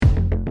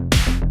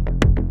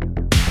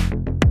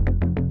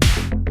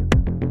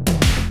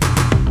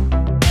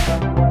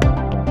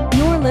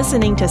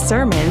listening to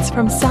sermons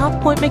from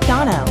South Point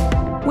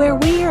McDonough, where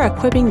we are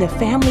equipping the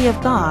family of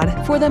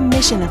God for the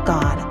mission of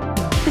God,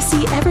 to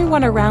see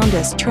everyone around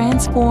us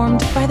transformed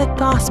by the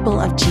gospel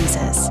of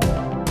Jesus.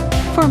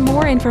 For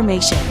more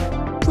information,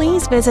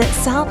 please visit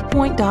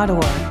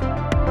southpoint.org.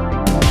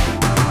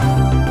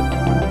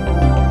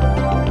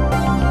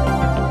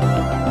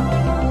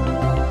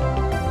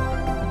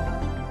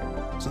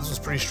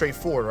 Pretty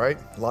straightforward, right?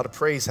 A lot of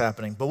praise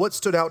happening. But what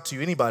stood out to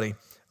you? Anybody?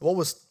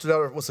 What stood out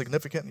or was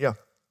significant? Yeah.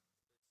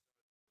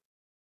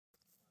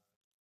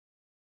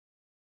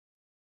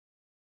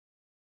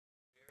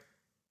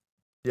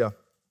 Yeah.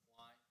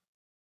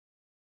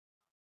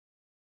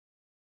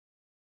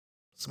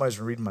 Somebody's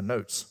been reading my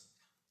notes.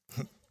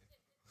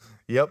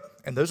 Yep.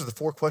 And those are the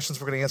 4 questions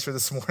we're going to answer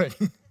this morning.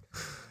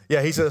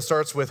 Yeah, he said it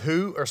starts with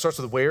who, or starts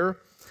with where,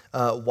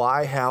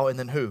 why, how, and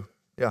then who.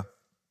 Yeah.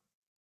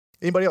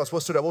 Anybody else?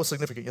 What stood out? What was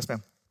significant? Yes,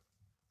 ma'am.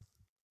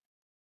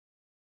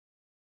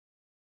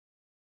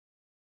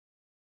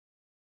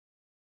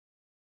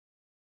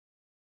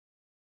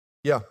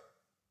 Yeah.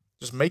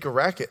 Just make a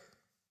racket.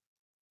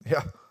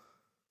 Yeah.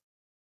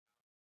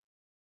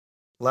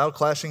 Loud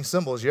clashing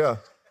cymbals, yeah.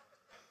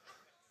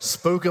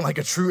 Spoken like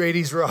a true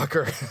 80s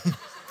rocker.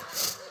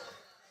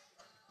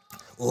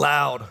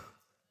 Loud.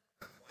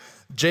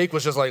 Jake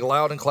was just like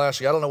loud and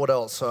clashy. I don't know what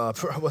else.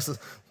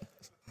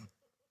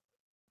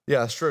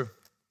 Yeah, it's true.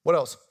 What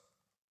else?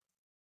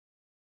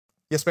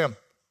 Yes, ma'am.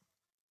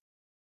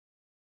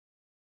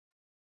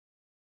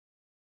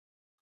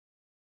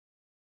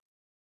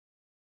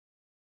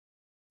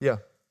 Yeah,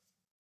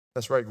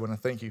 that's right, Gwen.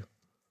 Thank you.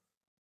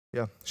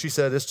 Yeah, she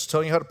said it's just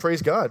telling you how to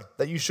praise God,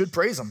 that you should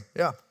praise him.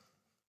 Yeah,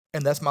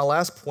 and that's my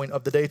last point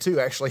of the day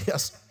too, actually,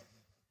 yes.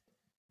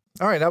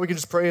 All right, now we can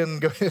just pray and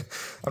go.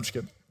 I'm just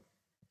kidding.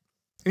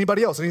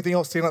 Anybody else? Anything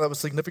else stand out that was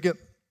significant?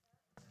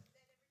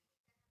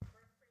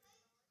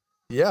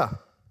 Yeah,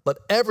 let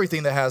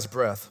everything that has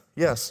breath.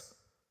 Yes.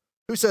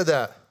 Who said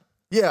that?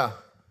 Yeah.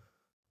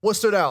 What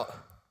stood out?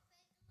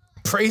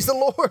 Praise the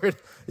Lord.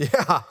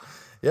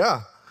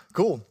 Yeah,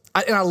 cool.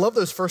 And I love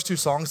those first 2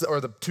 songs, or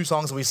the 2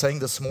 songs that we sang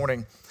this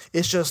morning.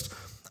 It's just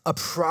a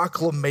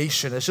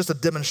proclamation. It's just a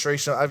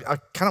demonstration. I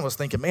kind of was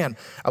thinking, man,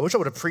 I wish I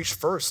would have preached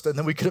first, and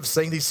then we could have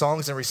sang these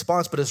songs in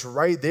response, but it's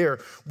right there.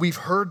 We've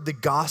heard the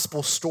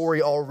gospel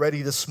story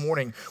already this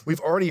morning. We've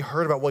already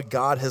heard about what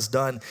God has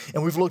done,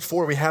 and we've looked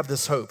forward. We have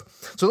this hope.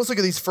 So let's look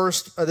at this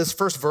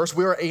first verse.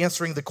 We are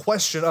answering the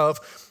question of,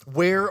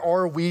 where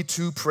are we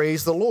to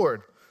praise the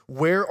Lord?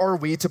 Where are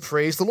we to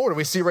praise the Lord?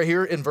 We see right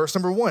here in verse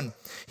number 1.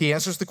 He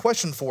answers the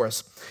question for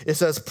us. It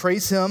says,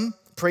 praise him,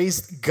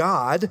 praise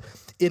God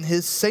in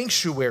his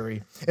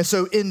sanctuary. And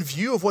so in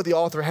view of what the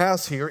author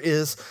has here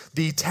is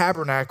the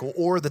tabernacle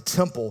or the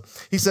temple.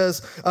 He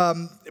says,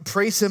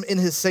 praise him in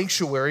his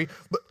sanctuary.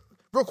 But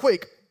real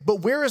quick,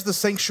 but where is the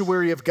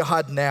sanctuary of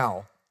God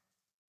now?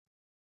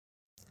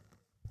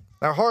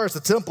 Our heart is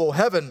the temple,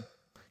 heaven,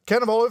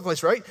 kind of all over the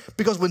place, right?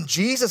 Because when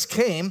Jesus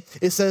came,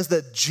 it says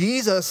that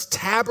Jesus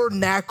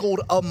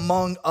tabernacled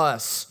among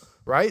us,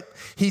 right?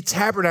 He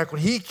tabernacled.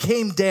 He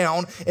came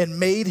down and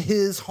made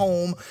his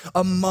home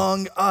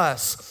among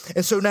us.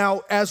 And so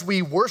now as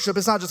we worship,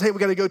 it's not just, hey, we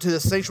got to go to the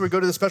sanctuary, go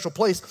to the special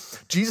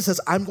place. Jesus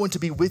says, I'm going to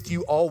be with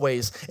you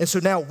always. And so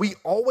now we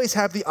always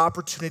have the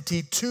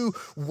opportunity to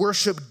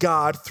worship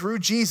God through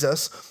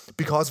Jesus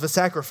because of his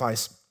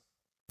sacrifice.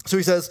 So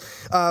he says,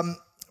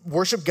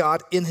 worship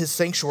God in his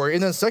sanctuary.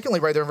 And then secondly,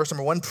 right there in verse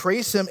number 1,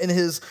 praise him in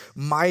his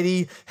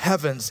mighty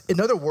heavens. In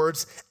other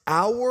words,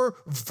 our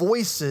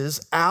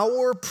voices,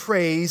 our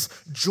praise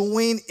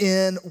join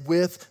in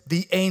with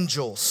the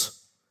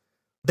angels.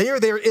 They are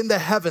there in the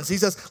heavens. He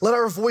says, let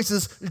our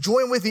voices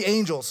join with the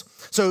angels.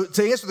 So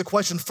to answer the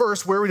question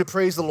first, where are we to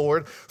praise the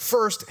Lord?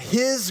 First,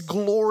 his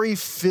glory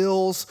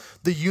fills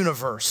the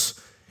universe,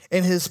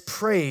 and his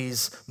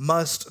praise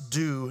must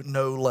do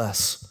no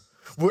less.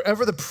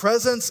 Wherever the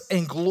presence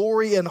and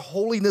glory and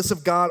holiness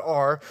of God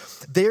are,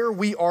 there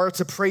we are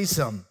to praise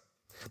him.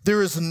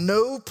 There is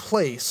no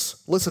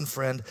place, listen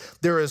friend,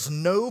 there is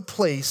no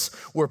place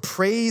where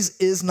praise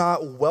is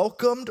not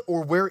welcomed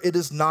or where it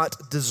is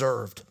not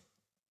deserved.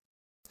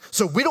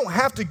 So we don't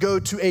have to go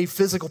to a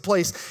physical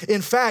place.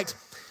 In fact,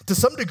 to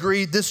some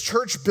degree, this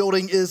church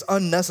building is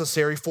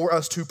unnecessary for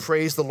us to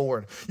praise the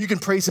Lord. You can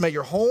praise him at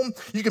your home.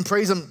 You can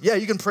praise him,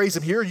 you can praise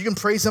him here. You can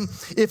praise him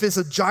if it's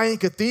a giant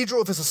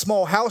cathedral, if it's a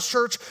small house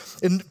church.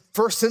 In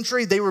first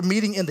century, they were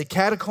meeting in the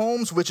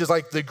catacombs, which is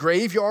like the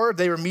graveyard.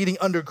 They were meeting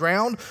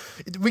underground.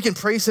 We can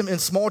praise him in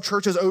small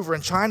churches over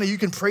in China. You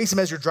can praise him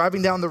as you're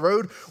driving down the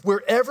road.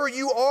 Wherever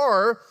you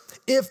are,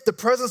 if the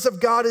presence of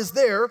God is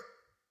there,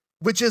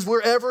 which is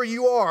wherever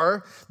you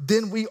are,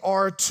 then we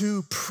are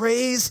to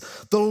praise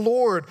the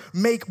Lord,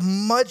 make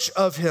much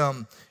of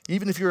him.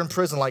 Even if you're in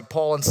prison like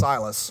Paul and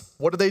Silas,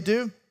 what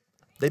do?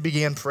 They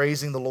began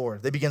praising the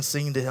Lord. They began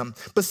singing to him.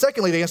 But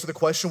secondly, to answer the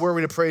question, where are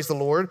we to praise the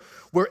Lord?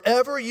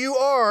 Wherever you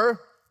are,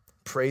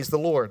 praise the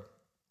Lord.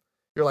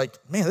 You're like,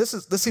 man,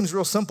 this seems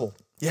real simple.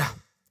 Yeah,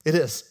 It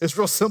is. It's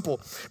real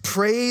simple.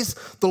 Praise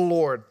the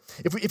Lord.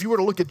 If you were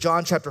to look at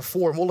John chapter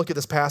 4, and we'll look at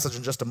this passage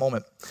in just a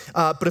moment,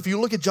 but if you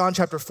look at John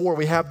chapter 4,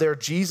 we have there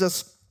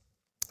Jesus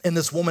and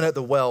this woman at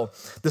the well,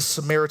 this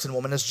Samaritan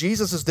woman. As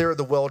Jesus is there at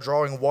the well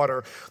drawing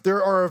water,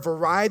 there are a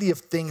variety of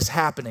things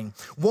happening.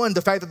 One,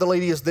 the fact that the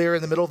lady is there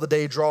in the middle of the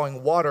day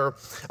drawing water,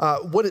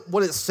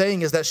 what it's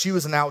saying is that she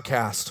was an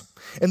outcast.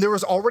 And there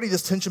was already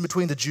this tension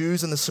between the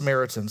Jews and the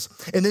Samaritans.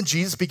 And then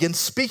Jesus begins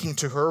speaking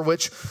to her,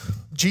 which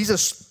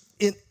Jesus,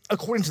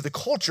 according to the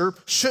culture,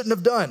 shouldn't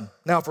have done.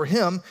 Now for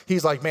him,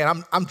 he's like,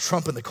 man, I'm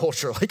trumping the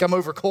culture. Like, I'm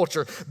over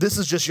culture. This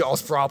is just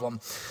y'all's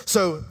problem.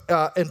 So,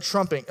 and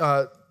trumping,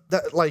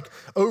 that, like,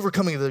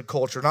 overcoming the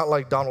culture, not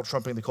like Donald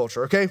Trumping the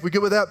culture, okay? We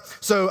good with that?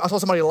 So I saw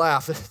somebody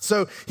laugh.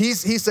 So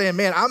he's saying,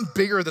 man, I'm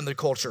bigger than the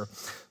culture.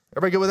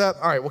 Everybody good with that?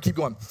 All right, we'll keep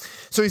going.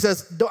 So he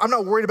says, I'm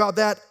not worried about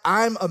that.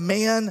 I'm a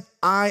man,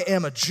 I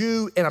am a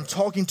Jew, and I'm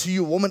talking to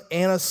you, a woman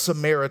and a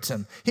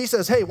Samaritan. He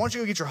says, hey, why don't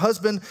you go get your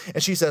husband?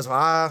 And she says,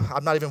 well,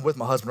 I'm not even with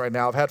my husband right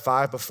now. I've had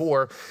 5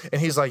 before.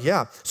 And he's like,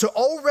 yeah. So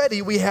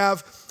already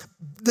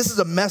this is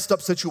a messed up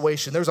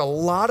situation. There's a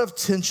lot of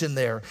tension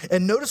there.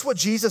 And notice what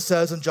Jesus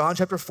says in John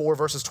chapter 4,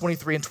 verses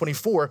 23 and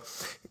 24.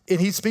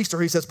 And he speaks to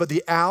her, he says, but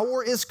the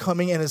hour is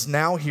coming and is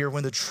now here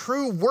when the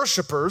true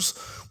worshipers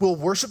will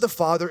worship the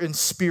Father in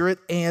spirit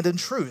and in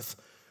truth.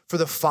 For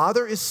the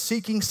Father is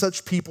seeking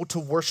such people to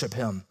worship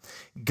him.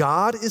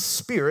 God is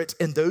spirit,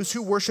 and those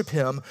who worship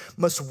him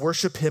must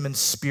worship him in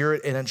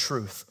spirit and in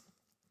truth.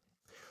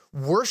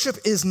 Worship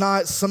is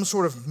not some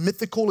sort of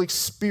mythical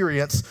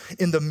experience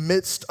in the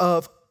midst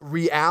of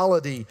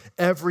reality,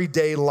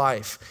 everyday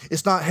life.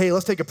 It's not, hey,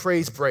 let's take a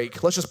praise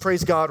break. Let's just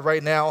praise God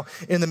right now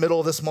in the middle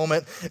of this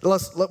moment.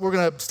 We're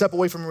going to step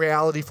away from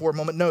reality for a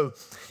moment. No,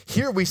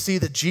 here we see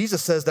that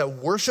Jesus says that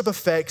worship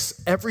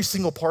affects every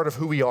single part of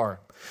who we are.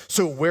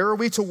 So where are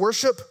we to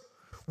worship?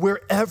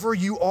 Wherever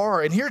you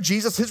are. And here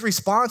Jesus, his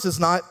response is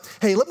not,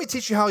 hey, let me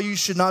teach you how you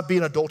should not be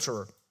an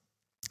adulterer.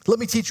 Let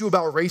me teach you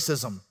about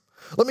racism.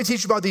 Let me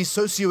teach you about these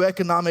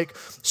socioeconomic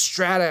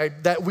strata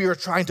that we are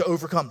trying to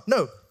overcome.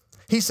 No,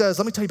 he says,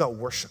 let me tell you about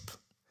worship.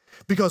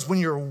 Because when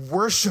you're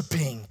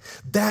worshiping,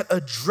 that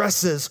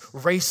addresses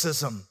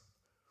racism.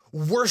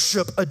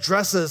 Worship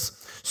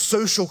addresses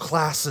social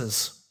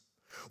classes.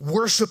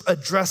 Worship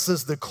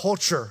addresses the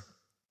culture.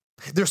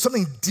 There's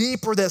something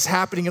deeper that's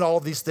happening in all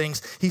of these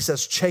things. He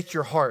says, check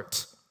your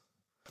heart.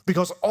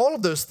 Because all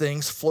of those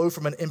things flow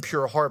from an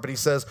impure heart. But he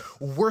says,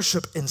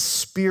 worship in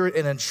spirit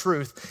and in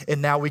truth,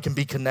 and now we can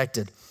be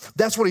connected.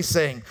 That's what he's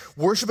saying.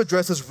 Worship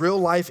addresses real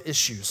life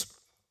issues.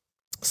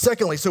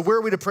 Secondly, so where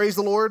are we to praise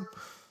the Lord?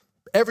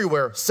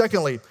 Everywhere.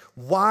 Secondly,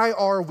 why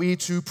are we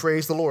to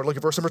praise the Lord? Look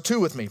at verse number 2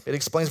 with me. It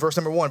explains verse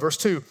number 1. Verse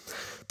 2,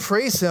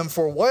 praise him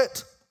for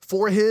what?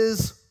 For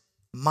his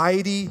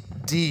mighty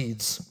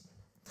deeds.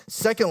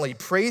 Secondly,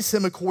 praise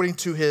him according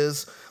to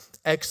his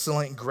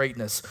excellent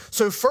greatness.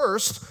 So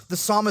first, the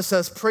psalmist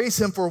says, praise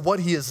him for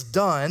what he has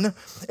done.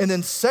 And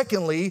then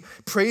secondly,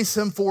 praise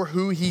him for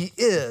who he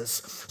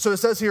is. So it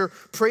says here,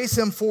 praise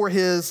him for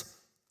his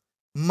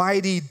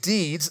mighty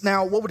deeds.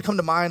 Now, what would come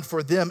to mind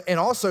for them and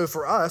also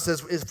for us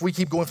as if we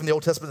keep going from the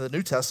Old Testament to the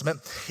New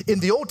Testament? In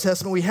the Old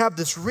Testament, we have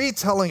this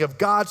retelling of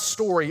God's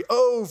story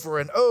over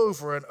and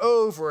over and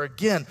over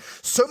again.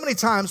 So many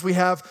times we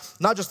have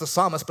not just the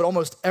psalmist, but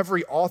almost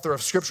every author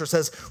of Scripture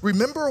says,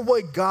 remember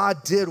what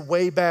God did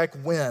way back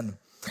when.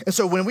 And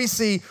so when we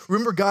see,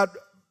 remember God,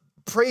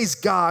 praise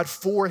God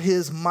for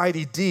his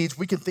mighty deeds,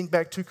 we can think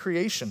back to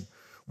creation.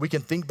 We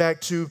can think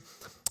back to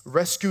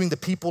rescuing the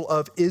people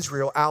of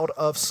Israel out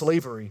of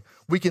slavery.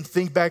 We can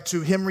think back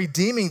to him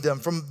redeeming them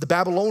from the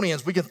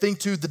Babylonians. We can think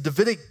to the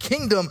Davidic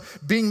kingdom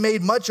being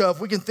made much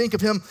of. We can think of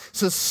him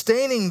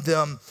sustaining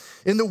them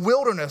in the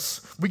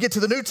wilderness. We get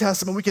to the New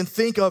Testament, we can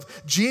think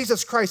of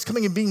Jesus Christ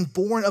coming and being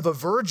born of a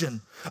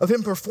virgin, of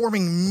him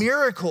performing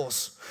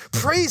miracles.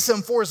 Praise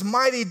him for his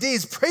mighty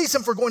deeds. Praise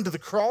him for going to the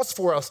cross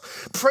for us.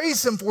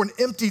 Praise him for an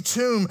empty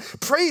tomb.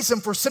 Praise him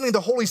for sending the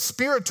Holy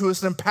Spirit to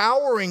us and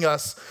empowering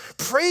us.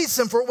 Praise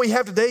him for what we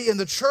have today in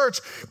the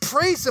church.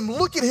 Praise him.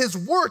 Look at his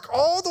work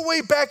all the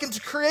way back into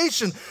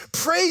creation.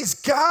 Praise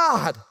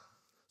God.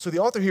 So the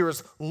author here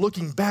is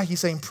looking back. He's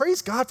saying,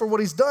 praise God for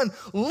what he's done.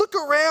 Look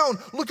around.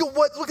 Look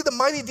at the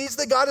mighty deeds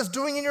that God is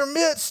doing in your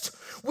midst.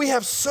 We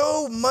have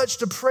so much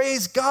to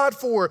praise God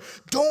for.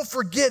 Don't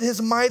forget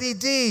his mighty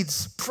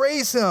deeds.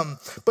 Praise him.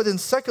 But then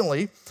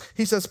secondly,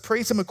 he says,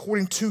 praise him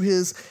according to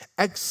his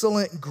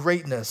excellent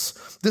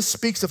greatness. This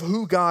speaks of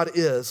who God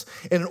is.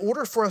 And in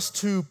order for us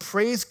to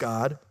praise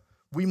God,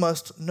 we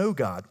must know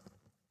God.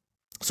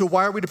 So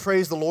why are we to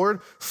praise the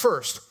Lord?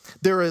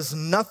 First, there is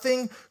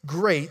nothing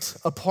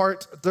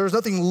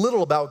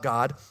little about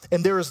God,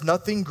 and there is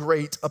nothing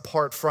great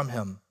apart from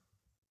him.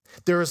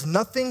 There is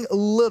nothing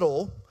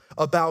little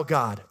about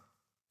God.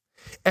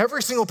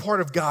 Every single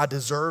part of God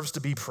deserves to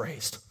be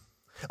praised.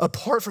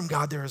 Apart from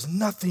God, there is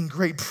nothing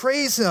great.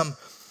 Praise him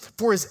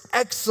for his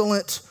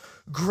excellent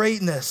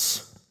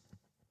greatness.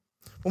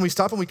 When we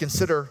stop and we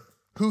consider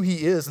who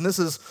he is, and this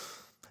is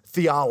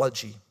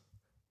theology,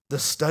 the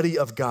study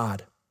of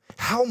God,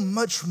 how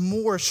much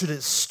more should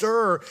it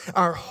stir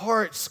our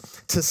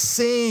hearts to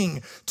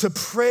sing, to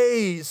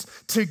praise,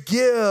 to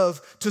give,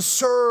 to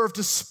serve,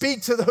 to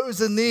speak to those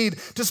in need,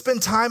 to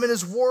spend time in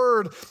his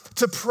word,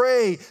 to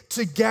pray,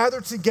 to gather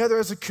together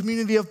as a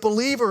community of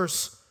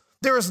believers.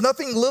 There is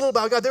nothing little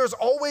about God. There is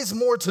always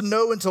more to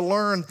know and to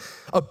learn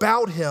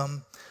about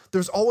him.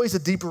 There's always a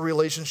deeper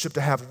relationship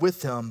to have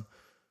with him.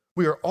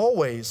 We are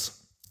always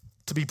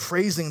to be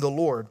praising the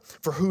Lord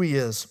for who he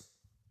is.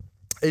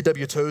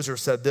 A.W. Tozer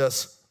said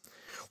this: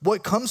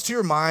 what comes to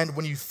your mind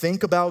when you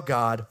think about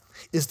God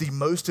is the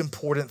most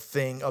important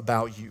thing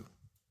about you.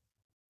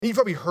 And you've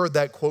probably heard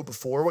that quote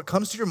before. What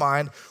comes to your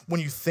mind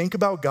when you think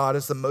about God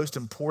is the most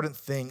important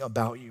thing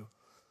about you.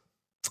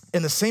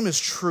 And the same is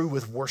true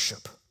with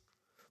worship.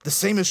 The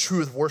same is true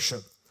with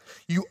worship.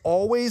 You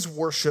always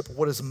worship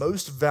what is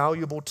most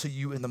valuable to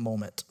you in the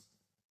moment.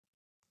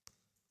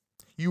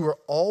 You are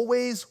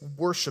always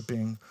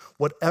worshiping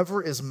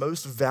whatever is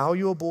most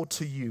valuable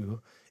to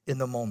you in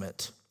the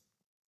moment.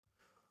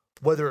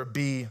 Whether it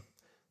be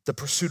the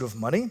pursuit of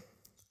money,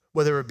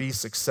 whether it be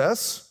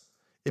success,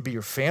 it be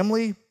your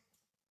family,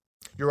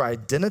 your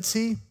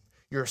identity,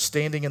 your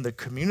standing in the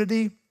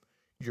community,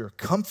 your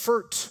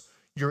comfort,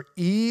 your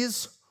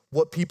ease,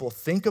 what people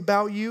think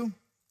about you,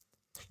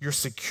 your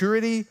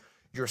security,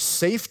 your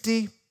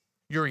safety,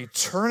 your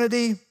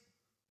eternity,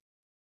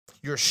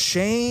 your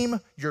shame,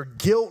 your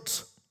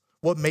guilt,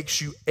 what makes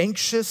you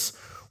anxious,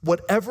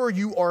 whatever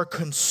you are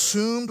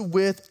consumed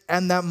with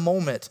in that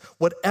moment,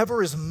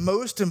 whatever is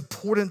most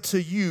important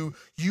to you,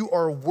 you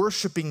are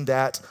worshiping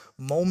that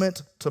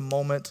moment to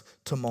moment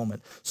to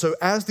moment. So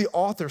as the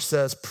author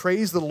says,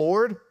 praise the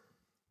Lord,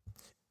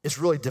 it's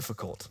really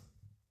difficult.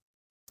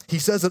 He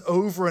says it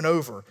over and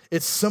over.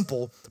 It's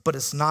simple, but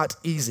it's not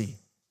easy.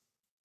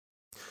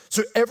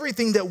 So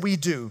everything that we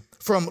do,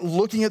 from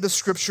looking at the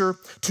scripture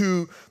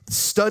to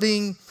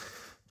studying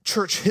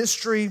church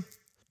history,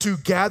 to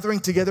gathering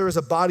together as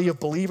a body of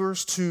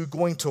believers, to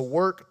going to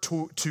work,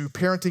 to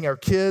parenting our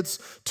kids,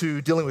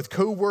 to dealing with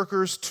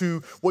coworkers,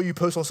 to what you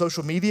post on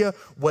social media,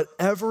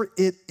 whatever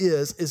it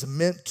is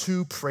meant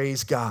to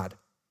praise God.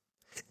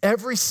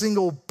 Every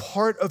single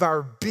part of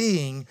our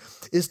being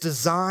is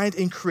designed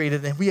and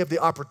created, and we have the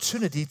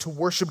opportunity to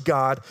worship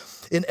God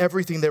in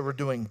everything that we're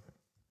doing.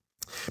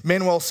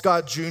 Manuel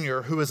Scott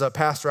Jr., who is a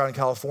pastor out in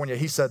California,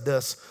 he said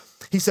this.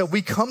 He said,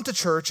 we come to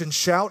church and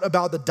shout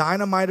about the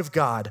dynamite of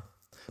God,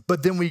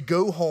 but then we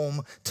go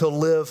home to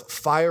live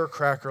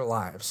firecracker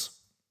lives.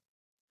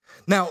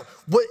 Now,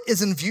 what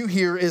is in view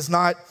here is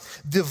not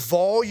the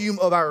volume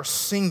of our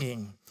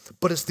singing,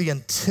 but it's the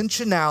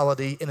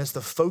intentionality and it's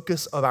the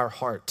focus of our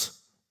heart.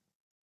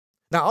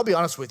 Now, I'll be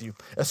honest with you.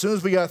 As soon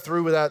as we got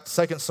through with that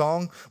second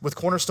song with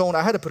Cornerstone,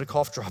 I had to put a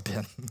cough drop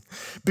in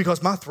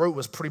because my throat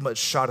was pretty much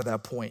shot at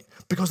that point.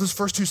 Because those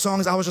first two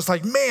songs, I was just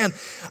like, man,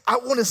 I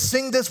want to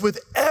sing this with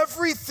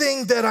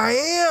everything that I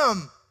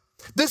am.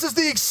 This is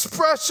the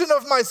expression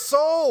of my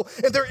soul.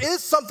 And there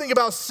is something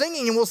about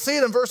singing, and we'll see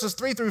it in verses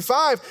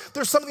 3-5.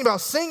 There's something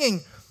about singing.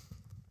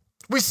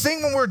 We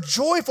sing when we're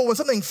joyful, when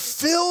something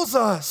fills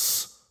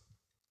us.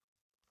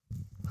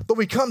 But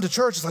we come to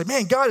church, it's like,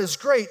 man, God is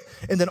great.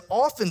 And then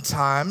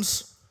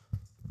oftentimes,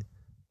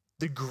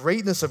 the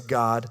greatness of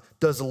God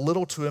does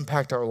little to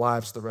impact our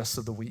lives the rest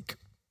of the week.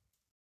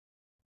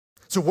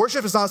 So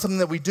worship is not something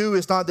that we do.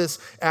 It's not this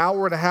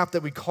hour and a half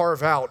that we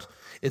carve out.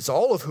 It's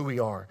all of who we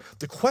are.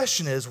 The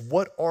question is,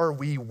 what are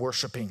we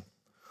worshiping?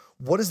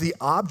 What is the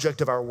object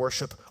of our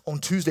worship on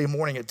Tuesday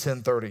morning at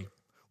 10:30?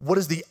 What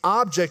is the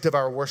object of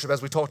our worship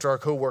as we talk to our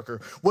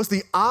coworker? What's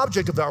the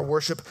object of our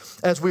worship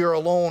as we are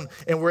alone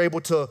and we're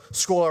able to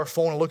scroll our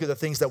phone and look at the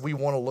things that we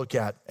want to look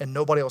at and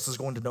nobody else is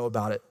going to know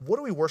about it? What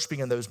are we worshiping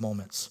in those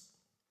moments?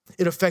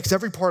 It affects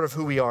every part of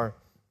who we are.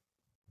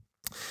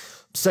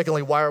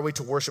 Secondly, why are we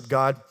to worship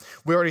God?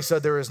 We already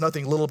said there is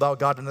nothing little about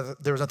God and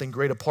there is nothing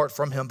great apart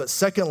from him. But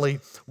secondly,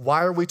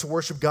 why are we to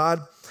worship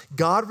God?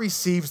 God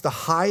receives the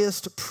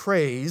highest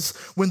praise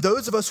when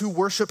those of us who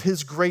worship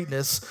his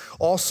greatness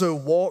also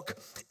walk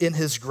in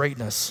his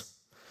greatness.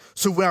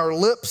 So when our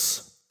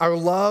lips, our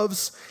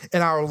loves,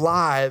 and our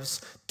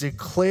lives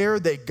declare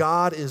that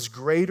God is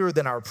greater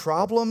than our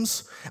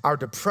problems, our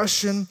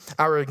depression,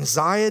 our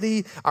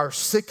anxiety, our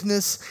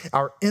sickness,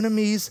 our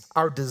enemies,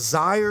 our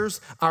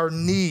desires, our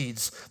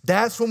needs,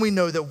 that's when we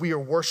know that we are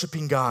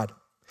worshiping God.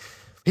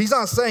 He's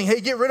not saying, hey,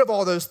 get rid of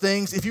all those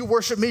things. If you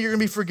worship me, you're gonna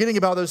be forgetting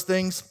about those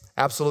things.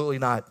 Absolutely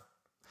not.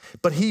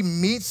 But he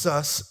meets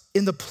us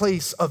in the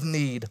place of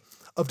need,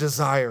 of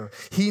desire.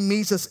 He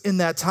meets us in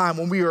that time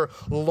when we are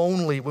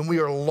lonely, when we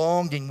are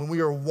longing, when we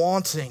are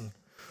wanting,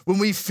 when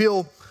we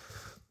feel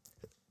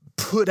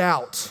put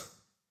out,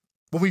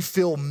 when we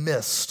feel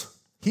missed.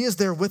 He is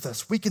there with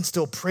us. We can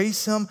still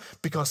praise him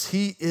because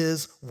he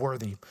is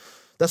worthy.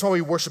 That's why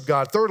we worship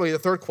God. Thirdly, the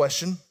third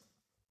question,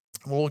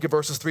 we'll look at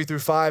verses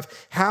 3-5.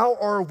 How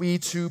are we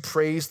to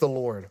praise the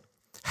Lord?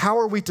 How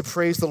are we to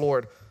praise the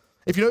Lord?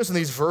 If you notice in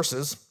these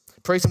verses,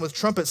 praise him with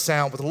trumpet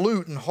sound, with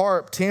lute and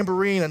harp,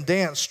 tambourine and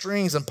dance,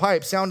 strings and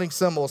pipes, sounding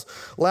cymbals,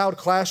 loud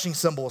clashing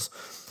cymbals.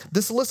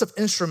 This list of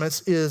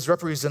instruments is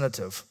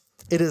representative.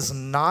 it is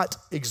not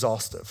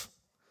exhaustive.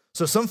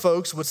 So some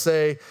folks would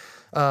say,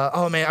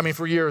 oh man, I mean,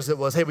 for years it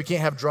was, hey, we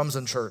can't have drums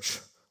in church.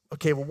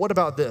 Okay, well, what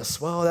about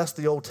this? Well, that's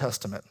the Old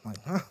Testament. I'm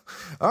like, huh,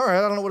 all right,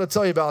 I don't know what to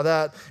tell you about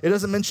that. It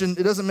doesn't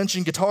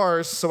mention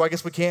guitars, so I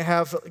guess we can't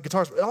have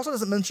guitars. It also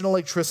doesn't mention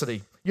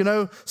electricity, you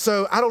know?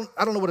 So I don't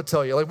know what to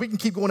tell you. Like, we can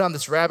keep going down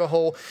this rabbit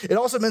hole. It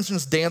also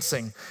mentions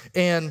dancing.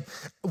 And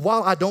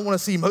while I don't want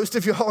to see most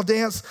of y'all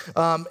dance,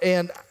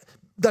 and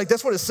like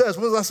that's what it says.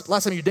 When was the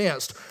last time you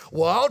danced?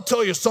 Well, I'll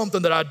tell you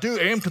something that I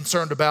am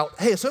concerned about.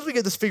 Hey, as soon as we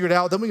get this figured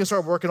out, then we can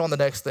start working on the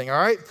next thing, all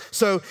right?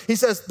 So he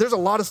says there's a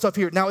lot of stuff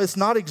here. Now, it's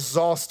not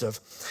exhaustive.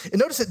 And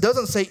notice it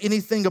doesn't say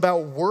anything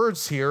about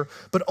words here,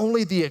 but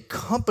only the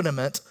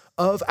accompaniment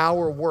of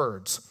our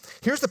words.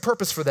 Here's the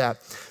purpose for that.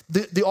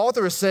 The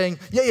author is saying,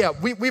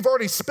 we've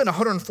already spent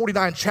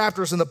 149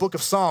 chapters in the book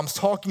of Psalms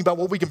talking about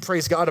what we can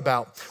praise God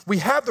about. We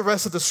have the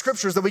rest of the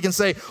scriptures that we can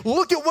say,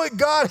 look at what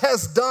God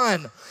has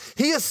done.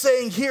 He is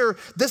saying here,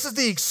 this is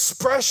the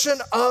expression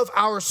of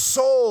our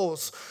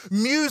souls.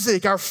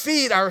 Music, our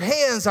feet, our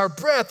hands, our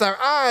breath, our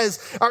eyes,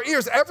 our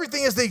ears,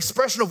 everything is the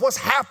expression of what's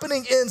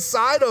happening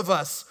inside of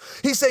us.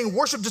 He's saying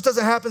worship just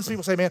doesn't happen. Some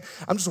people say, man,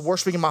 I'm just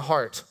worshiping in my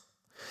heart.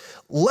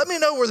 Let me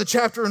know where the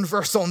chapter and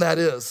verse on that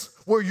is,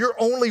 where you're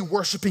only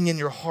worshiping in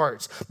your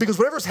heart. Because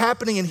whatever's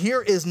happening in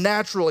here is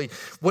naturally,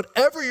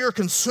 whatever you're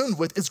consumed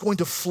with is going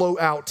to flow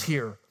out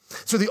here.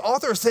 So the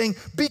author is saying,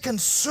 be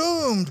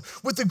consumed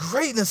with the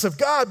greatness of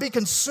God. Be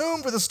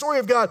consumed with the story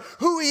of God,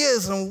 who he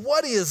is and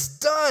what he has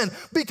done.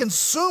 Be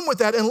consumed with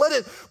that and let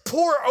it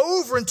pour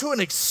over into an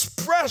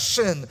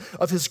expression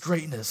of his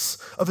greatness,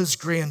 of his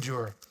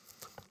grandeur.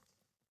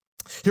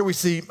 Here we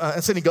see,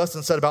 and St.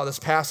 Augustine said about this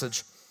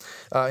passage,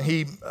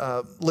 he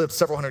lived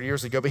several hundred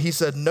years ago, but he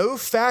said, no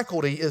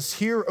faculty is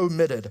here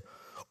omitted.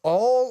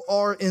 All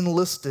are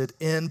enlisted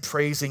in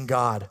praising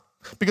God.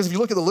 Because if you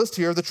look at the list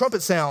here, the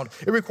trumpet sound,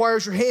 it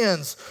requires your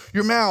hands,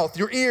 your mouth,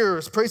 your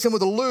ears. Praise him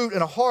with a lute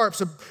and a harp.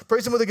 So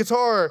praise him with a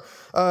guitar.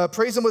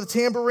 Praise him with a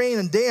tambourine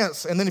and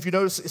dance. And then if you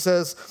notice, it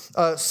says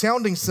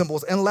sounding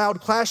cymbals and loud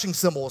clashing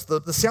cymbals.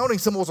 The sounding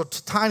cymbals are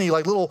tiny,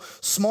 like little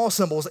small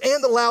cymbals,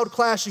 and the loud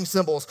clashing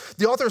cymbals.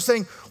 The author is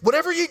saying,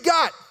 whatever you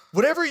got,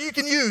 whatever you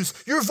can use,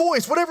 your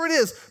voice, whatever it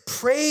is,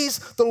 praise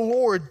the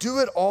Lord. Do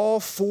it all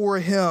for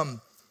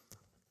him.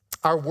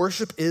 Our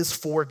worship is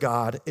for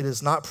God. It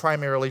is not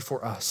primarily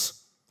for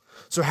us.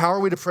 So how are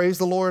we to praise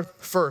the Lord?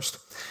 First,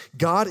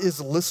 God is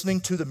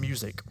listening to the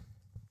music.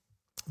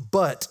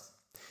 But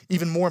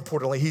even more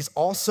importantly, he's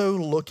also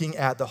looking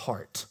at the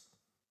heart.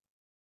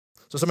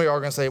 So some of you are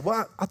going to say,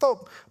 well,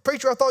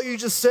 preacher, I thought you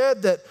just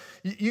said that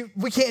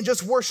we can't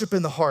just worship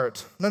in the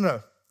heart.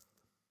 No.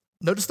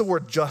 Notice the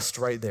word just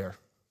right there.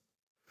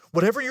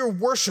 Whatever you're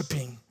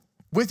worshiping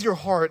with your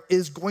heart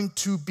is going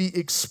to be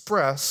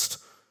expressed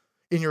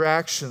in your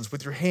actions,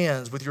 with your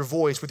hands, with your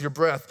voice, with your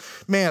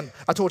breath. Man,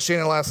 I told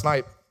Shannon last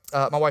night,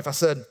 my wife, I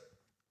said,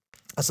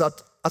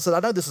 I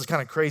know this is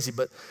kind of crazy,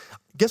 but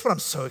guess what I'm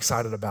so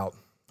excited about?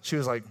 She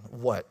was like,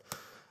 what?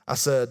 I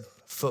said,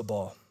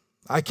 football.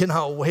 I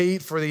cannot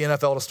wait for the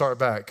NFL to start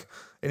back.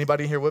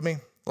 Anybody here with me?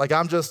 Like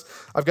I've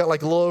got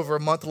like a little over a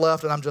month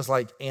left and I'm just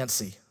like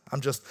antsy.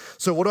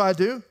 So what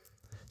do?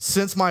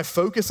 Since my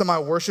focus and my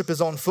worship is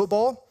on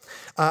football,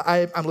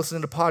 I'm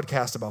listening to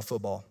podcasts about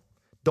football.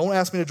 Don't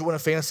ask me to join a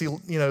fantasy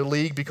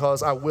league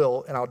because I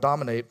will and I'll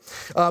dominate.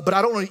 But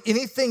I don't want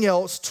anything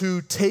else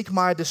to take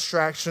my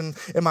distraction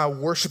and my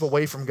worship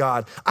away from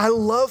God. I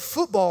love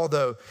football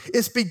though.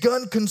 It's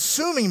begun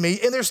consuming me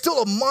and there's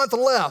still a month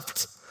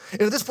left.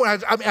 And at this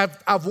point,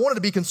 I've wanted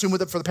to be consumed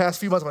with it for the past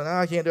few months. I'm like,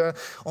 I can't do it.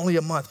 Only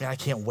a month, man, I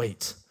can't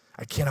wait.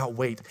 I cannot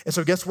wait. And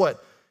so guess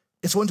what?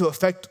 It's going to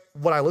affect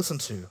what I listen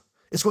to.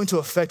 It's going to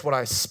affect what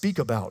I speak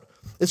about.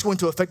 It's going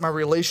to affect my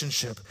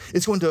relationship.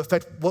 It's going to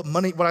affect what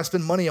I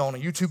spend money on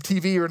YouTube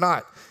TV or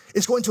not.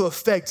 It's going to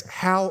affect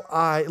how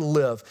I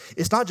live.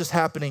 It's not just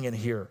happening in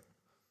here.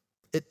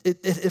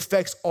 It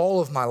affects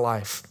all of my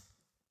life.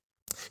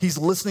 He's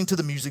listening to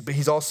the music, but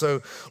he's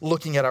also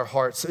looking at our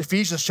hearts.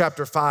 Ephesians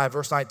chapter 5,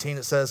 verse 19,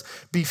 it says,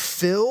 be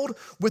filled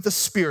with the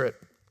Spirit.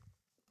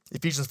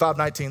 Ephesians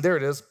 5:19, there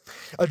it is.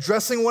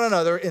 Addressing one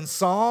another in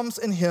psalms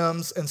and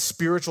hymns and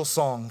spiritual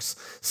songs,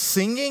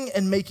 singing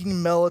and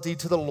making melody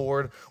to the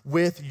Lord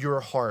with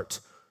your heart.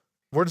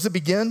 Where does it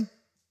begin?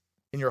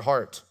 In your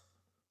heart.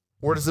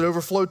 Where does it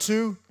overflow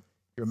to?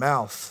 Your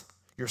mouth,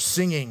 your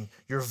singing,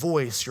 your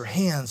voice, your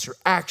hands, your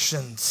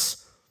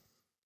actions.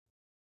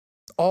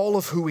 All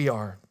of who we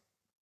are.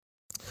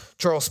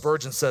 Charles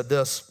Spurgeon said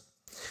this.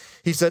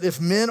 He said, if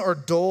men are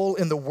dull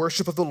in the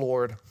worship of the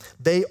Lord,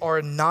 they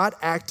are not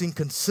acting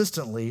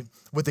consistently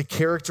with the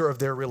character of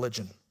their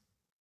religion.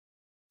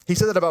 He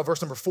said that about verse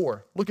number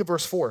 4. Look at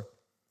verse 4.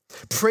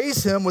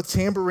 Praise him with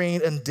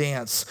tambourine and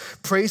dance.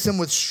 Praise him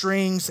with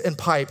strings and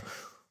pipe.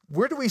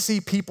 Where do we see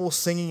people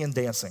singing and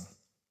dancing?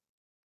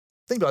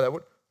 Think about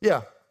that.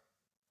 Yeah.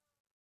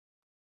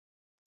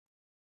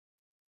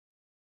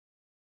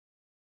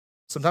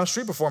 Sometimes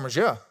street performers,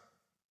 yeah.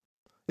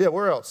 Yeah,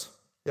 where else?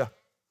 Yeah.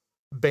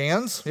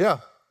 Bands, yeah.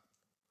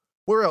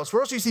 Where else?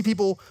 Where else do you see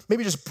people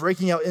maybe just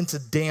breaking out into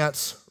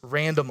dance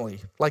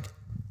randomly, like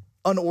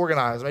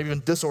unorganized, maybe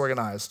even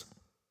disorganized?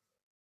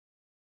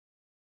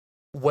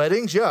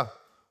 Weddings, yeah.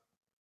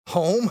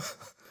 Home.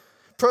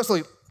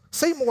 Presley,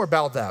 say more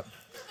about that.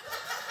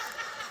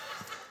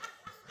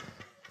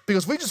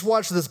 Because we just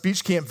watched this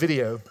beach camp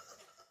video,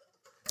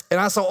 and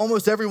I saw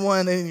almost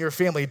everyone in your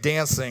family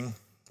dancing,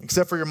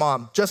 except for your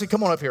mom. Jesse,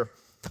 come on up here.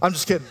 I'm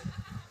just kidding.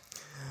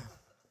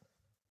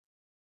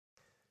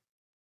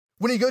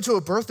 When you go to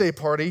a birthday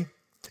party,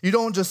 you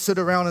don't just sit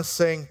around and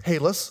saying, hey,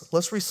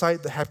 let's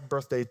recite the happy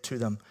birthday to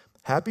them.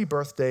 Happy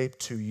birthday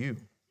to you.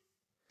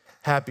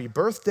 Happy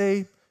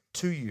birthday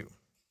to you.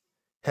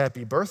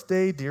 Happy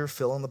birthday, dear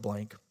fill in the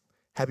blank.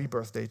 Happy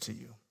birthday to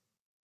you.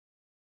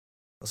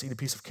 Let's eat a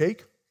piece of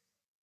cake.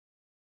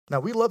 Now,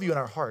 we love you in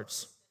our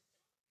hearts,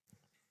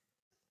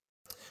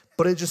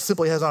 but it just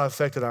simply has not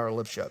affected our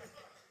lips yet.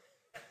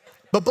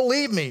 But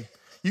believe me,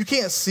 you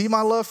can't see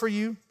my love for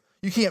you.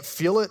 You can't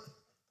feel it,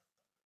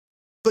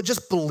 but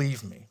just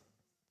believe me.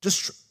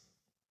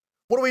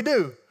 What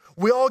do?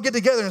 We all get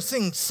together and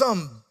sing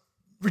some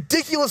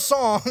ridiculous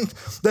song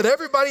that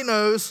everybody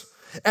knows,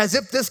 as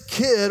if this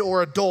kid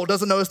or adult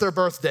doesn't know it's their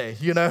birthday,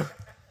 you know?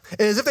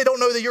 And as if they don't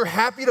know that you're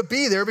happy to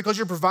be there because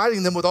you're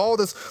providing them with all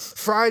this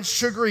fried,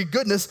 sugary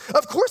goodness.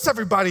 Of course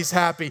everybody's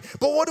happy.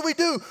 But what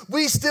do?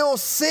 We still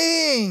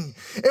sing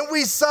and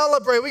we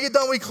celebrate. We get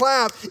done, we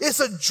clap.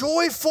 It's a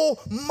joyful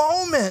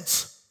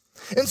moment.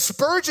 And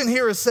Spurgeon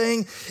here is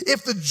saying,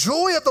 if the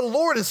joy of the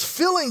Lord is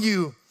filling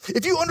you,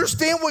 if you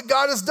understand what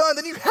God has done,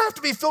 then you have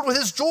to be filled with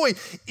his joy,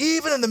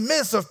 even in the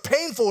midst of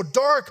painful,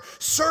 dark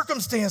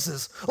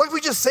circumstances. Like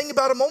we just sang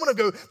about a moment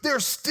ago,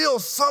 there's still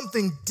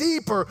something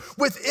deeper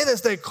within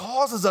us that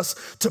causes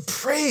us to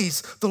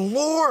praise the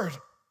Lord.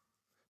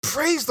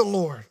 Praise the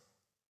Lord.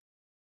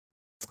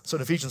 So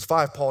in Ephesians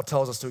 5, Paul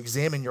tells us to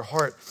examine your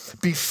heart.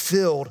 Be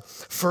filled,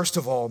 first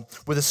of all,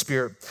 with the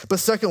Spirit. But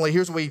secondly,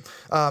 here's what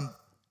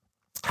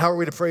how are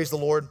we to praise the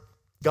Lord?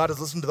 God is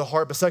listening to the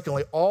heart, but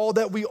secondly, all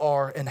that we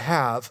are and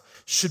have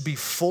should be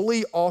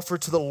fully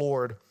offered to the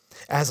Lord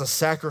as a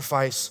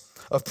sacrifice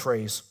of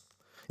praise.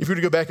 If you were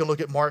to go back and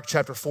look at Mark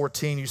chapter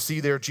 14, you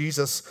see there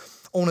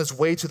Jesus on his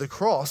way to the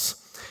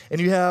cross, and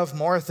you have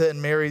Martha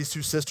and Mary, these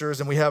two sisters,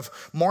 and we have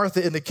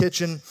Martha in the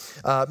kitchen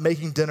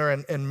making dinner,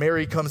 and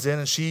Mary comes in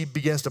and she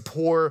begins to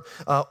pour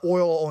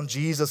oil on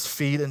Jesus'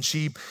 feet, and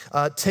she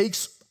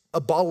takes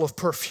a bottle of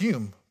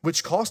perfume,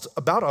 which cost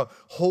about a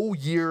whole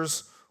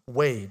year's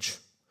wage,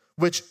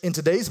 which in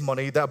today's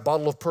money, that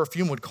bottle of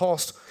perfume would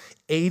cost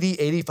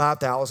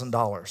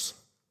 $85,000.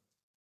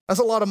 That's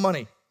a lot of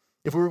money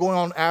if we were going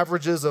on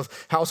averages of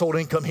household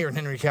income here in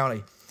Henry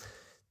County.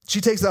 She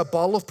takes that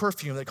bottle of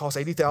perfume that costs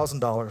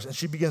 $80,000 and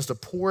she begins to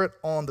pour it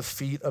on the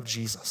feet of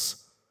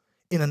Jesus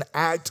in an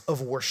act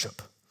of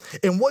worship.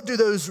 And what do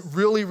those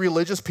really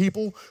religious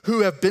people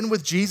who have been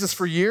with Jesus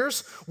for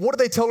years, what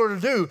do they tell her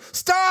to do?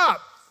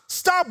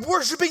 Stop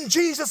worshiping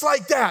Jesus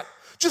like that.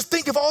 Just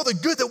think of all the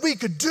good that we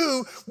could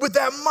do with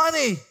that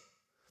money.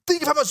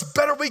 Think of how much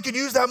better we could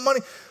use that money.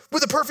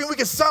 With the perfume, we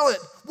could sell it.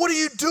 What are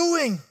you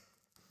doing?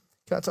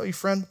 Can I tell you,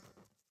 friend?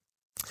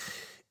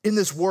 In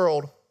this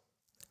world,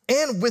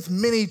 and with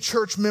many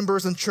church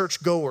members and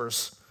church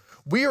goers,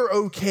 we are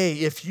okay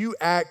if you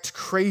act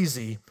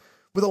crazy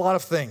with a lot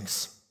of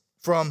things,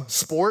 from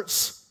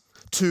sports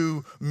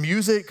to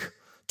music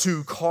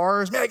to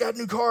cars. Man, I got a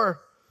new car.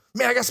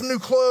 Man, I got some new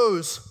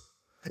clothes.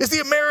 It's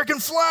the American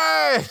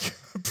flag.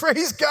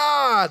 Praise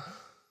God.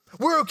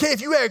 We're okay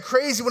if you act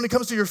crazy when it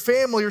comes to your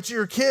family or to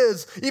your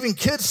kids, even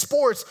kids'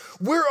 sports.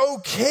 We're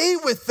okay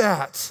with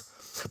that.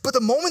 But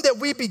the moment that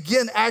we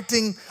begin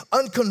acting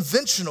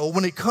unconventional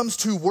when it comes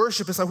to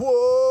worship, it's like,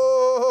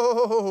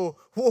 whoa,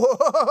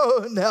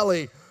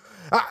 Nelly.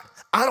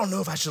 I don't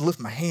know if I should lift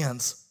my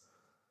hands.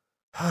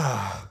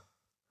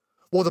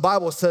 Well, the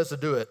Bible says to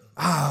do it.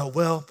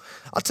 Well,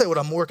 I'll tell you what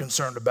I'm more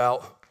concerned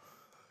about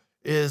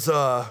is,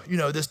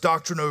 this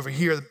doctrine over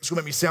here that's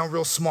gonna make me sound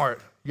real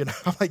smart.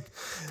 I'm like,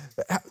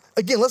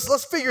 again,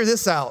 let's figure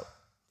this out.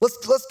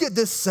 Let's get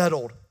this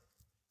settled.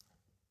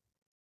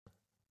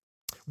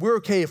 We're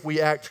okay if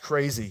we act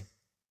crazy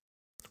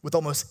with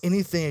almost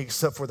anything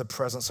except for the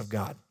presence of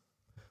God,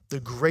 the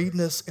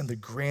greatness and the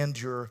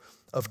grandeur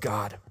of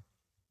God.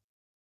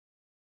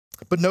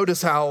 But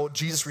notice how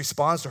Jesus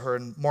responds to her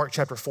in Mark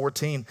chapter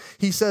 14.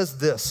 He says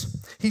this.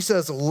 He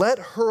says, let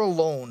her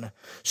alone.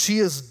 She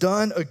has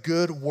done a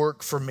good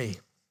work for me.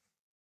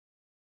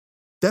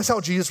 That's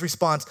how Jesus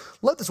responds.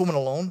 Let this woman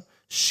alone.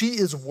 She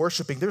is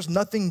worshiping. There's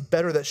nothing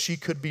better that she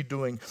could be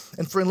doing.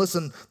 And friend,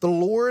 listen, the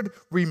Lord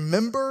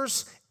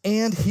remembers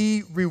and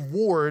he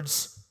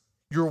rewards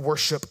your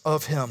worship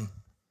of him.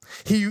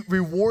 He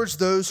rewards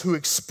those who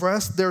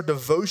express their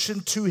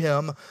devotion to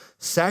him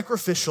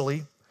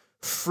sacrificially,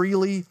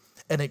 freely,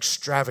 and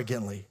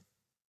extravagantly.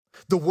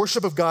 The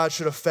worship of God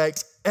should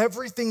affect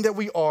everything that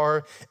we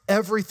are,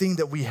 everything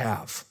that we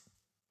have.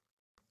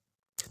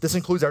 This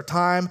includes our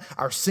time,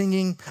 our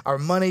singing, our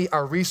money,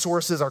 our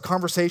resources, our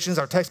conversations,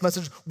 our text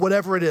message,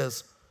 whatever it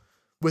is.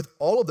 With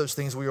all of those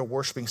things, we are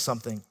worshiping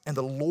something, and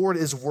the Lord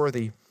is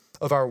worthy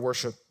of our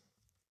worship.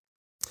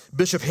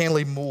 Bishop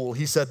Hanley Moule,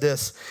 he said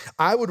this,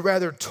 "I would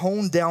rather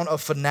tone down a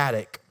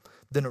fanatic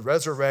than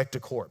resurrect a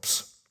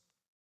corpse."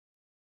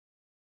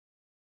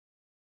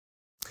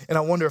 And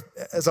I wonder,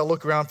 as I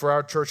look around for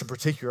our church in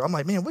particular, I'm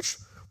like, man, which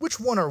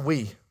one are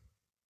we?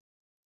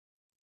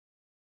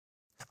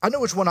 I know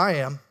which one I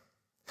am.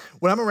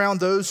 When I'm around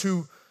those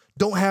who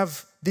don't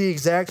have the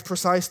exact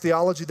precise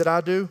theology that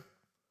I do,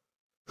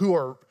 who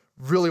are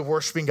really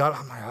worshiping God,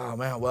 I'm like, oh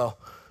man, well,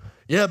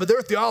 yeah, but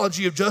their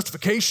theology of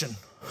justification,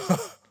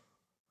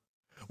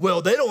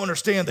 well, they don't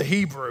understand the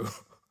Hebrew.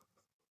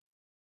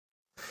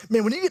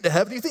 Man, when you get to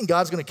heaven, do you think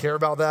God's going to care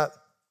about that?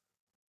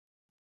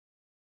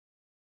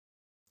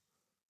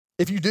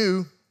 If you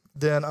do,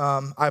 then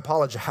I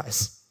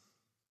apologize.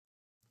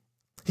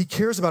 He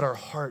cares about our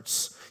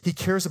hearts. He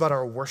cares about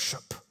our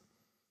worship.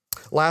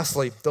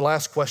 Lastly, the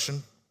last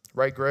question,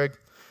 right, Greg?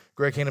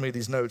 Greg handed me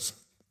these notes.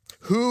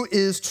 Who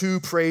is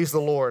to praise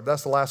the Lord?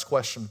 That's the last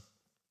question.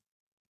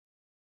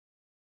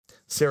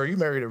 Sarah, you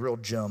married a real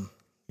gem,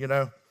 you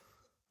know?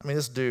 I mean,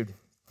 this dude.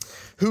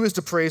 Who is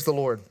to praise the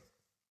Lord?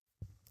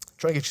 I'm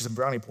trying to get you some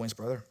brownie points,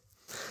 brother.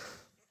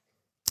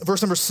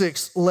 Verse number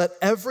 6, let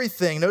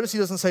everything, notice he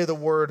doesn't say the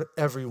word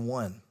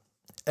everyone,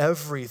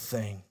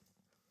 everything.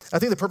 I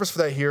think the purpose for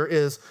that here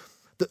is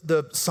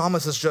the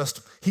psalmist is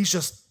he's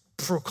just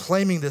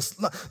proclaiming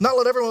this. Not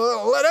let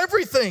everyone, let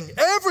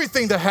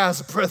everything that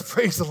has breath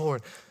praise the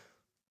Lord.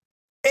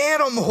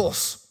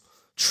 Animals,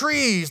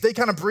 trees, they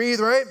kind of breathe,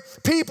 right?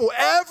 People,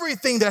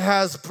 everything that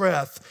has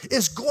breath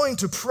is going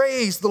to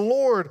praise the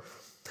Lord.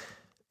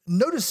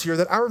 Notice here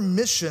that our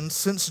mission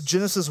since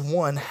Genesis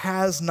 1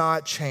 has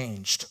not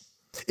changed.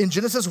 In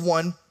Genesis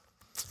 1,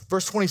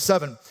 verse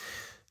 27,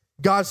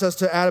 God says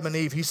to Adam and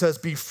Eve, he says,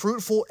 be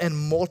fruitful and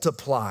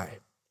multiply.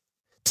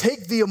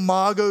 Take the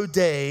imago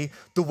Dei,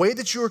 the way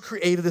that you were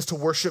created is to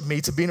worship me,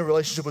 to be in a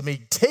relationship with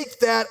me. Take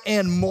that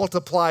and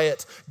multiply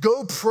it.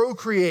 Go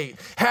procreate,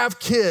 have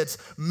kids,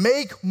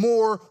 make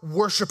more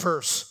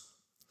worshipers.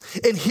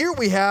 And here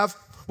we have,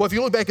 well, if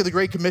you look back at the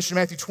Great Commission,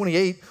 Matthew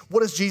 28,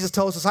 what does Jesus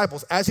tell his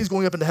disciples as he's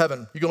going up into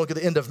heaven? You're going to look at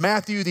the end of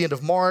Matthew, the end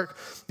of Mark,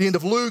 the end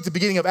of Luke, the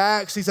beginning of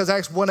Acts. He says,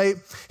 Acts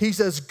 1:8, he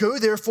says, go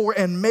therefore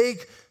and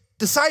make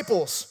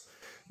disciples.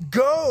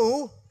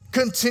 Go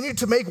continue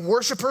to make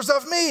worshipers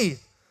of me.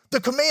 The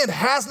command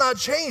has not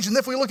changed. And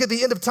if we look at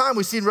the end of time,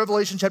 we see in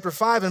Revelation chapter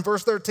 5 and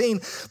verse 13,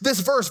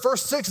 this verse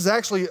 6 is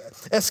actually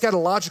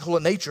eschatological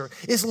in nature.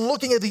 It's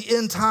looking at the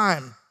end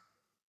time.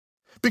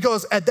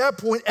 Because at that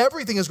point,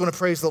 everything is going to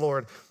praise the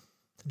Lord.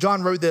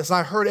 John wrote this,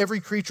 I heard every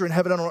creature in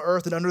heaven and on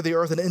earth and under the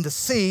earth and in the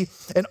sea,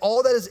 and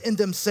all that is in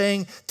them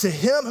saying, to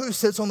him who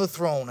sits on the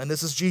throne, and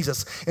this is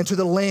Jesus, and to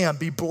the Lamb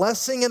be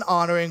blessing and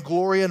honor and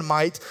glory and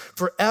might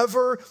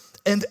forever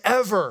and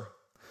ever.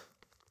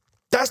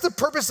 That's the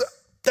purpose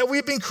that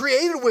we've been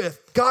created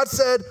with. God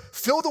said,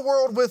 fill the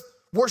world with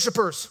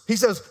worshipers. He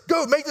says,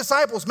 go make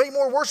disciples, make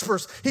more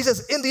worshipers. He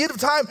says, in the end of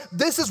time,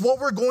 this is what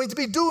we're going to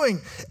be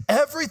doing.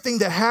 Everything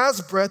that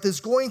has breath is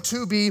going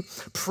to be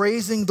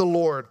praising the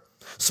Lord.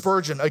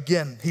 Spurgeon,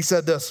 again, he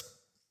said this,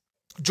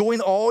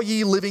 join all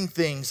ye living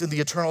things in the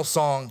eternal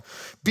song.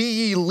 Be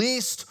ye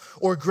least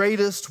or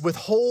greatest,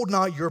 withhold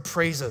not your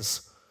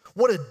praises.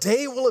 What a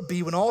day will it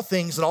be when all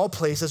things and all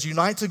places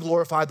unite to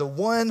glorify the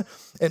one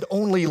and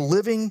only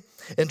living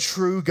and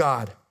true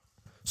God.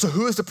 So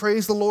who is to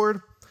praise the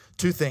Lord?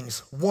 Two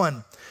things.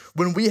 One,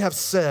 when we have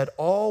said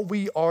all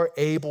we are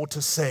able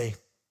to say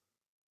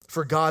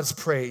for God's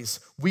praise,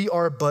 we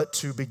are but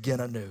to begin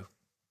anew.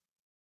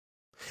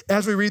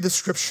 As we read the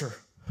scripture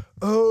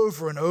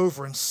over and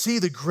over and see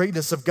the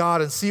greatness of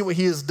God and see what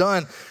he has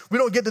done, we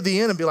don't get to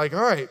the end and be like,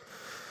 all right,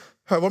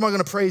 what am I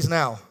going to praise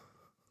now?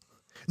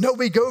 No,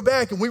 we go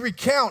back and we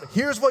recount.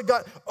 Here's what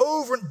God,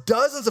 over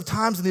dozens of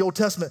times in the Old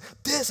Testament,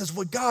 this is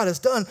what God has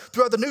done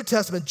throughout the New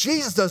Testament.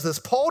 Jesus does this,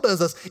 Paul does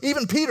this,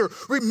 even Peter.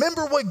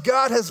 Remember what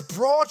God has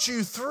brought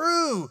you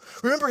through.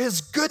 Remember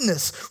his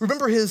goodness.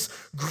 Remember his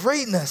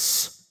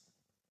greatness.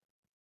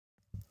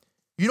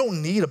 You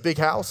don't need a big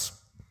house.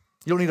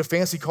 You don't need a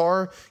fancy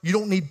car. You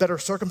don't need better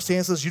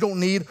circumstances. You don't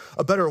need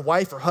a better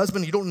wife or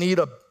husband. You don't need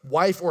a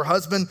wife or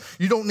husband.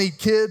 You don't need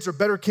kids or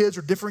better kids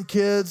or different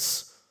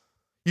kids.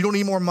 You don't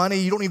need more money.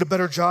 You don't need a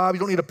better job. You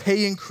don't need a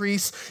pay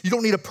increase. You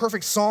don't need a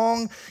perfect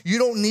song. You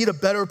don't need a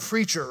better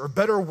preacher or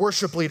better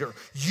worship leader.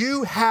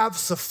 You have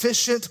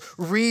sufficient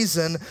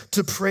reason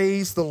to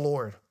praise the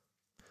Lord.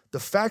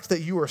 The fact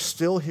that you are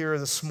still here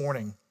this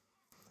morning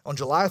on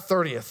July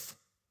 30th,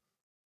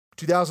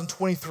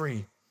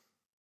 2023,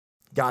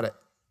 got it.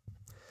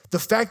 The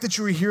fact that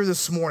you were here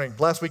this morning,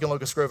 last week in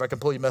Locust Grove, I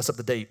completely messed up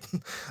the date.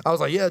 I was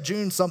like, yeah,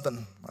 June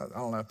something. I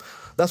don't know.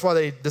 That's why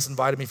they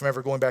disinvited me from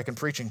ever going back and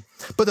preaching.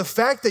 But the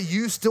fact that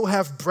you still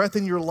have breath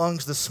in your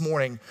lungs this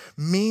morning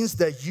means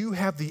that you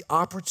have the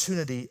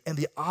opportunity and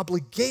the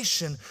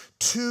obligation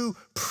to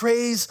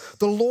praise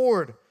the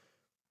Lord.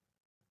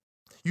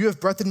 You have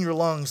breath in your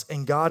lungs,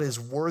 and God is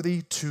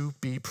worthy to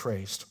be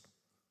praised.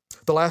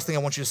 The last thing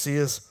I want you to see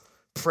is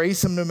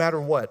praise him no matter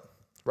what.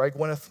 Right,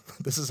 Gwyneth?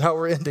 This is how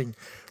we're ending.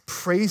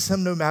 Praise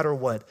him no matter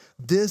what.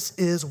 This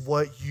is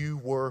what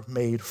you were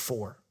made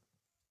for.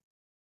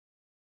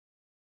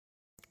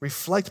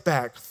 Reflect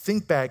back,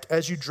 think back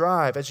as you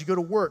drive, as you go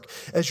to work,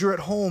 as you're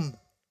at home.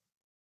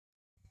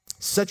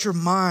 Set your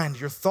mind,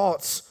 your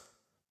thoughts,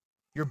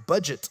 your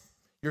budget,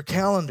 your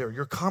calendar,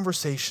 your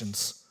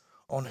conversations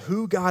on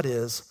who God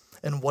is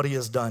and what he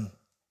has done.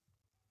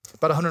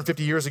 About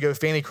 150 years ago,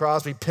 Fanny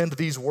Crosby penned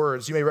these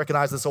words. You may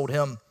recognize this old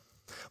hymn.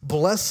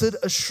 Blessed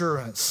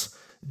assurance,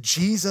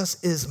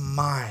 Jesus is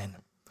mine.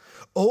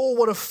 Oh,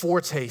 what a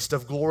foretaste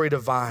of glory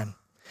divine.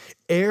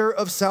 Heir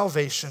of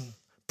salvation,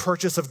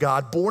 purchase of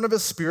God, born of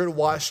his spirit,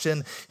 washed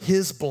in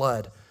his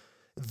blood.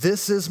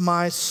 This is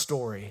my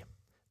story.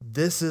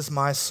 This is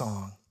my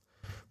song,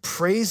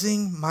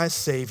 praising my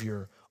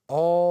Savior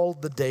all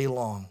the day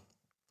long.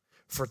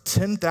 For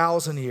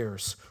 10,000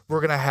 years, we're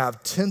going to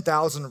have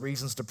 10,000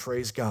 reasons to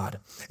praise God.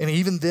 And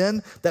even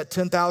then, that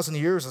 10,000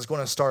 years is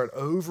going to start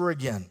over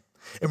again.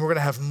 And we're going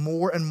to have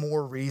more and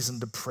more reason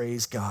to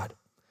praise God.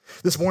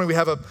 This morning, we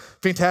have a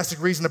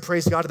fantastic reason to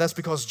praise God, and that's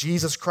because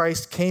Jesus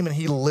Christ came and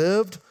he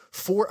lived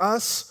for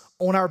us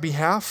on our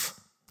behalf.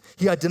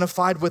 He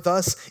identified with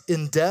us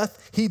in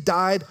death. He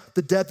died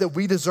the death that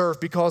we deserve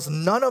because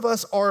none of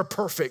us are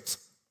perfect.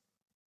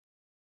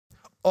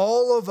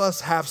 All of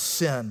us have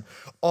sin.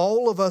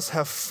 All of us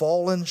have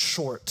fallen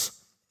short.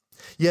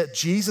 Yet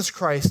Jesus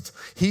Christ,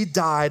 he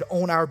died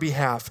on our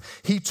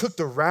behalf. He took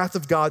the wrath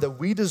of God that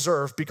we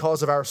deserve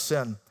because of our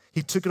sin.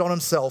 He took it on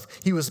himself.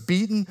 He was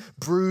beaten,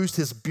 bruised,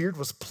 his beard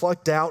was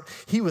plucked out.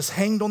 He was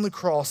hanged on the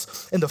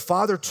cross, and the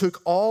Father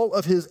took all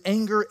of his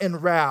anger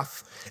and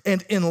wrath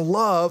and in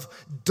love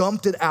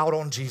dumped it out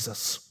on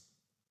Jesus.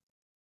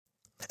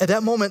 At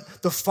that moment,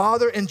 the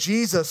Father and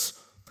Jesus,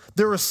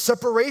 there was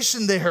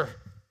separation there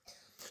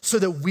so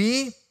that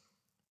we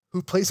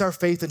who place our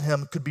faith in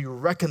him could be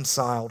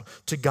reconciled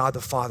to God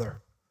the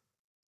Father.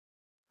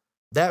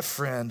 That,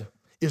 friend,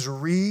 is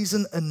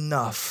reason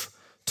enough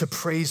to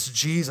praise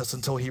Jesus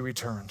until he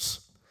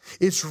returns.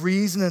 It's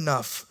reason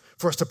enough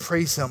for us to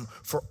praise him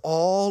for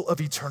all of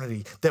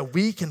eternity, that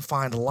we can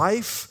find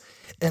life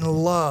and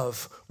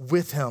love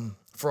with him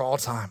for all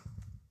time.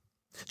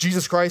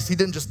 Jesus Christ, he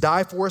didn't just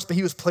die for us, but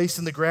he was placed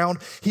in the ground.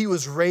 He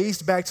was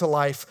raised back to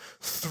life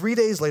 3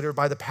 days later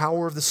by the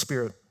power of the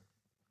Spirit.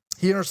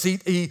 He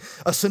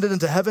ascended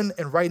into heaven,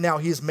 and right now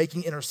he is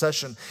making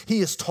intercession. He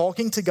is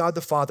talking to God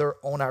the Father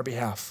on our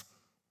behalf.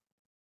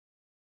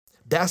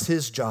 That's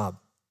his job.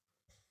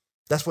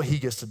 That's what he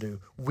gets to do.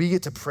 We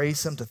get to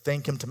praise him, to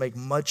thank him, to make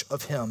much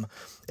of him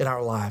in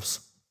our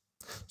lives.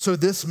 So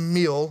this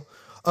meal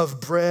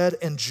of bread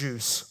and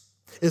juice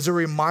is a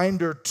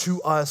reminder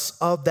to us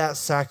of that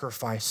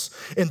sacrifice.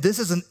 And this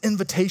is an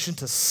invitation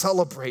to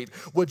celebrate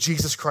what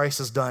Jesus Christ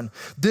has done.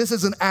 This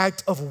is an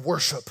act of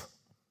worship.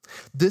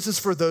 This is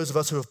for those of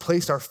us who have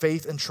placed our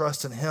faith and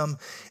trust in him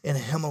and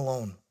him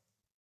alone.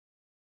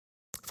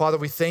 Father,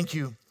 we thank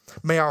you.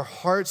 May our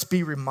hearts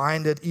be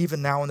reminded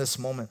even now in this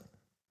moment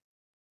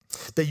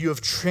that you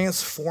have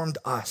transformed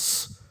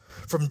us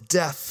from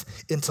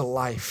death into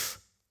life,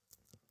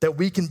 that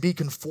we can be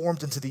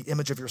conformed into the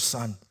image of your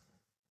Son.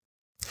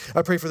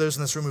 I pray for those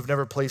in this room who've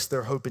never placed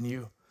their hope in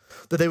you,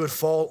 that they would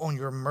fall on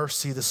your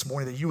mercy this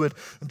morning, that you would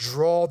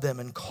draw them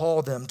and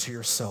call them to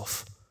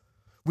yourself.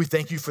 We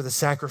thank you for the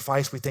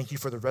sacrifice. We thank you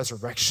for the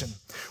resurrection.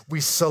 We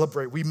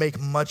celebrate, we make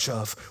much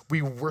of,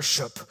 we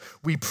worship,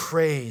 we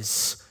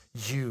praise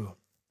you,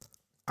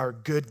 our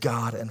good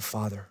God and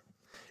Father.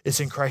 It's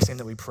in Christ's name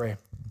that we pray.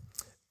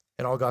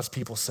 And all God's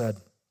people said,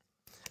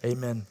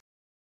 amen.